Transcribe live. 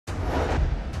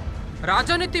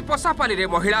राजनीति पसापाली रे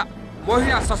महिला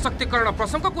महिला सशक्तिकरण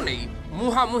प्रसंग को नहीं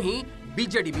मुहामुही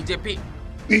BJD BJP.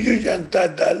 Biju Janata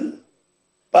Dal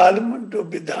parliament और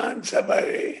विधानसभा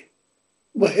रे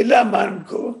महिला मान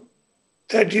को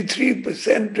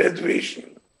 33% रिजर्वेशन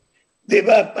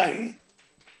देवा पाई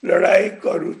लड़ाई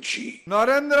करुची।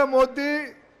 नरेंद्र मोदी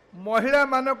महिला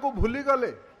मान को भूली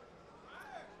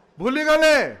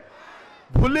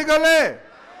गले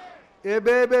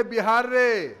एबे बिहार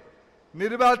रे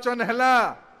निर्वाचन हैला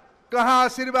कहाँ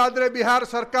आशीर्वाद रे बिहार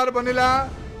सरकार बनिला।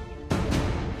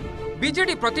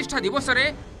 बीजेडी प्रतिष्ठा दिवस रे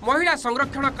महिला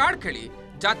संरक्षण कार्ड खेली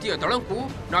जातीय दल को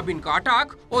नवीन का अटैक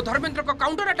और धर्मेंद्र का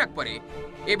काउंटर अटैक पर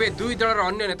एबे दुई दलर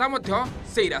अन्य नेता मध्य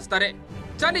सेही रास्ता रे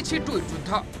चली ट्वीट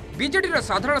युद्ध। बीजेडी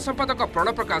साधारण संपादक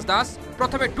प्रणव प्रकाश दास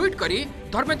प्रथमे ट्वीट करी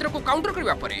धर्मेंद्र को काउंटर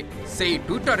करबा परे सेही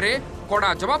ट्विटर रे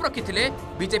कड़ा जवाब रखिथिले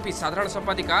बीजेपी साधारण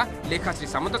संपादिका लेखाश्री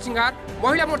सामंत सिंहार,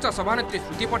 महिला मोर्चा सभानेत्री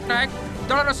श्रुति पट्टनायक,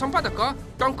 दलर संपादक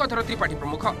टंकधर त्रिपाठी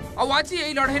प्रमुख। आज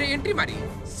यही लड़ाई एंट्री मारी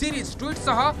सीरीज ट्वीट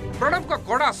सह प्रणव का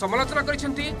कड़ा समालोचना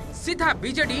करिसेंती। सीधा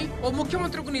बीजेडी और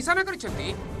मुख्यमंत्री को निशाना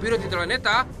करिसेंती विरोधी दल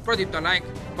नेता प्रदीप्त नायक।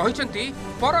 कहिसेंती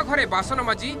पर घरे बासन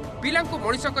माजी पिला को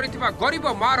मनीष करिथिबा गरीब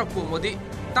मार पुओ मोदी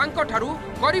तांको ठारू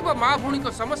गरीब माँ भूणी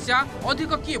को समस्या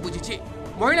अधिक किए बुझी।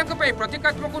 महिला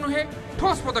प्रतीकात्मक नुहे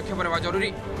ठोस पदक्षेप नेवा जरूरी।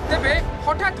 तेबे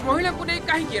हठात महिला को नहीं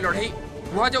कहीं लड़ई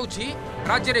कहुछि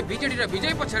राज्य में बीजेडी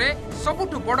विजय पछरे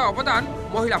सबुठु बड़ अवदान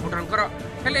महिला भोटरंकर।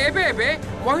 हेले एबे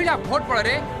महिला भोट बल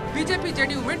बीजेपी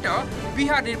जेडीयू मेंट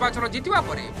बिहार निर्वाचन जितवा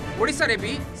परे ओडिशा रे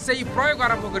भी सही प्रयोग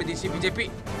आरंभ कर दी बीजेपी।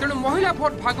 तेणु महिला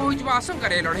भोट भाग होइजबा आशंका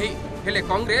रे लड़ई। हेले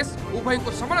कांग्रेस उभय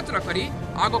को समालोचना करी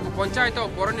आग को पंचायत और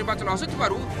पौर निर्वाचन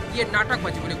आसुथिबारु ये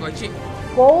नाटकबाजी बोली कहिछि।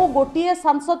 को गोटे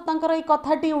सांसद तंकर ए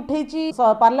कथाटी उठेछि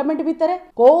पार्लियामेंट भितरे,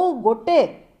 को गोटे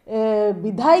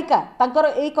विधायिका तंकर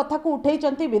ए कथा को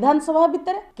उठेइचंती विधानसभा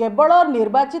भितरे। केवल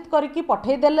निर्वाचित करके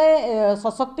पठै देले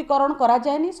सशक्तिकरण करा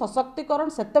जायनी। सशक्तिकरण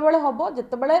सेतेबेले हबो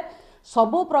जेतेबेले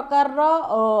सबु प्रकार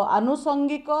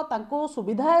आनुषंगिक तांको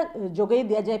सुविधा जोगई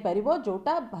दिया जाय परिबो,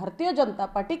 जोटा भारतीय जनता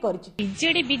पार्टी करिछि।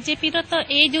 बीजेडी बीजेपी रो तो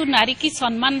ए जो नारी की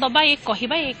सम्मान दबा ए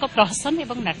कहिबा एक प्रहसन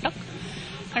एवं नाटक।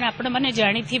 कारण आपण माने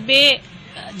जानि थिबे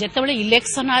जेतेबेले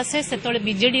इलेक्शन आसे सेतेबेले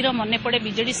बीजेडी रो मने पड़े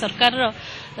बीजेडी सरकार रो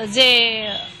जे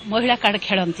महिला कार्ड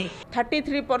खेलती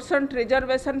 33%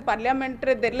 रिजर्वेशन पार्लियामेंट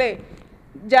रे देले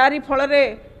जारी फल रे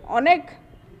अनेक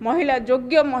महिला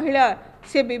योग्य महिला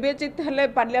से विवेचित हेले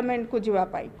पार्लियामेंट को जीवा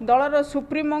पाई। दलर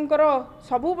सुप्रीमोंकर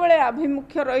सबु बेले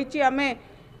आभिमुख्य रहिछि आमे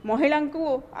महिला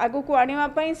को आगु को आनिवा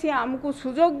पाई। से हमकु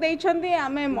सुजोग दैछन्ती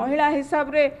आमे महिला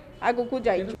हिसाब रे आगु को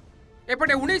जाई।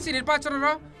 एपटे 19 निर्वाचन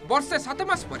वर्षे 7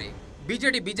 मास परे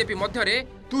बीजेडी बीजेपी मध्य रे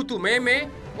तू तू मे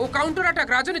और काउंटर अटैक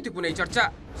राजनीति को नहीं चर्चा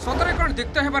सतरे कण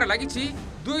दिक्त हेबार लागिछि।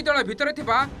 दुई दल भितर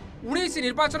थिबा 19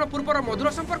 निर्वाचन पूर्वर मधुर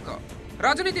संपर्क।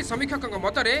 राजनीति समीक्षक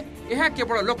मतरे यह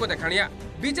केवल लोक देखाणिया।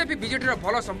 बीजेपी बीजेडी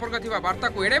भल संपर्क थिबा वार्ता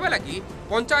को एड़ाइबा लगी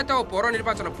पंचायत और पौर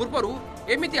निर्वाचन पूर्वर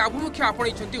एमिति आभिमुख्य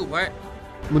आपणैछन्ति उभय।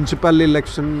 म्युनिसिपल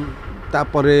इलेक्शन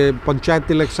तापरे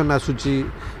पंचायत इलेक्शन आसुची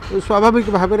स्वाभाविक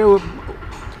भाव में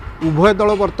उभय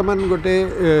दल वर्तमान गोटे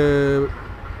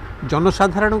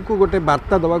जनसाधारण को गोटे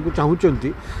वार्ता दवा को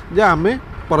चाहूँगी जे आमे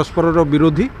परस्पर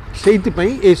विरोधी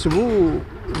से सबू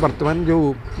वर्तमान जो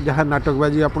जहाँ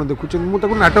नाटकबाजी आप देखुं मुझे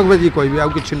नाटकबाजी कहबी आउ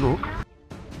कि नुह।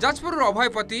 जाजपुर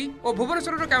अभयपति और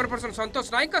भुवनेश्वर कैमरा पर्सन संतोष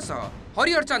नायक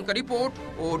हरिहर चांद का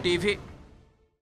रिपोर्ट ओटीवी।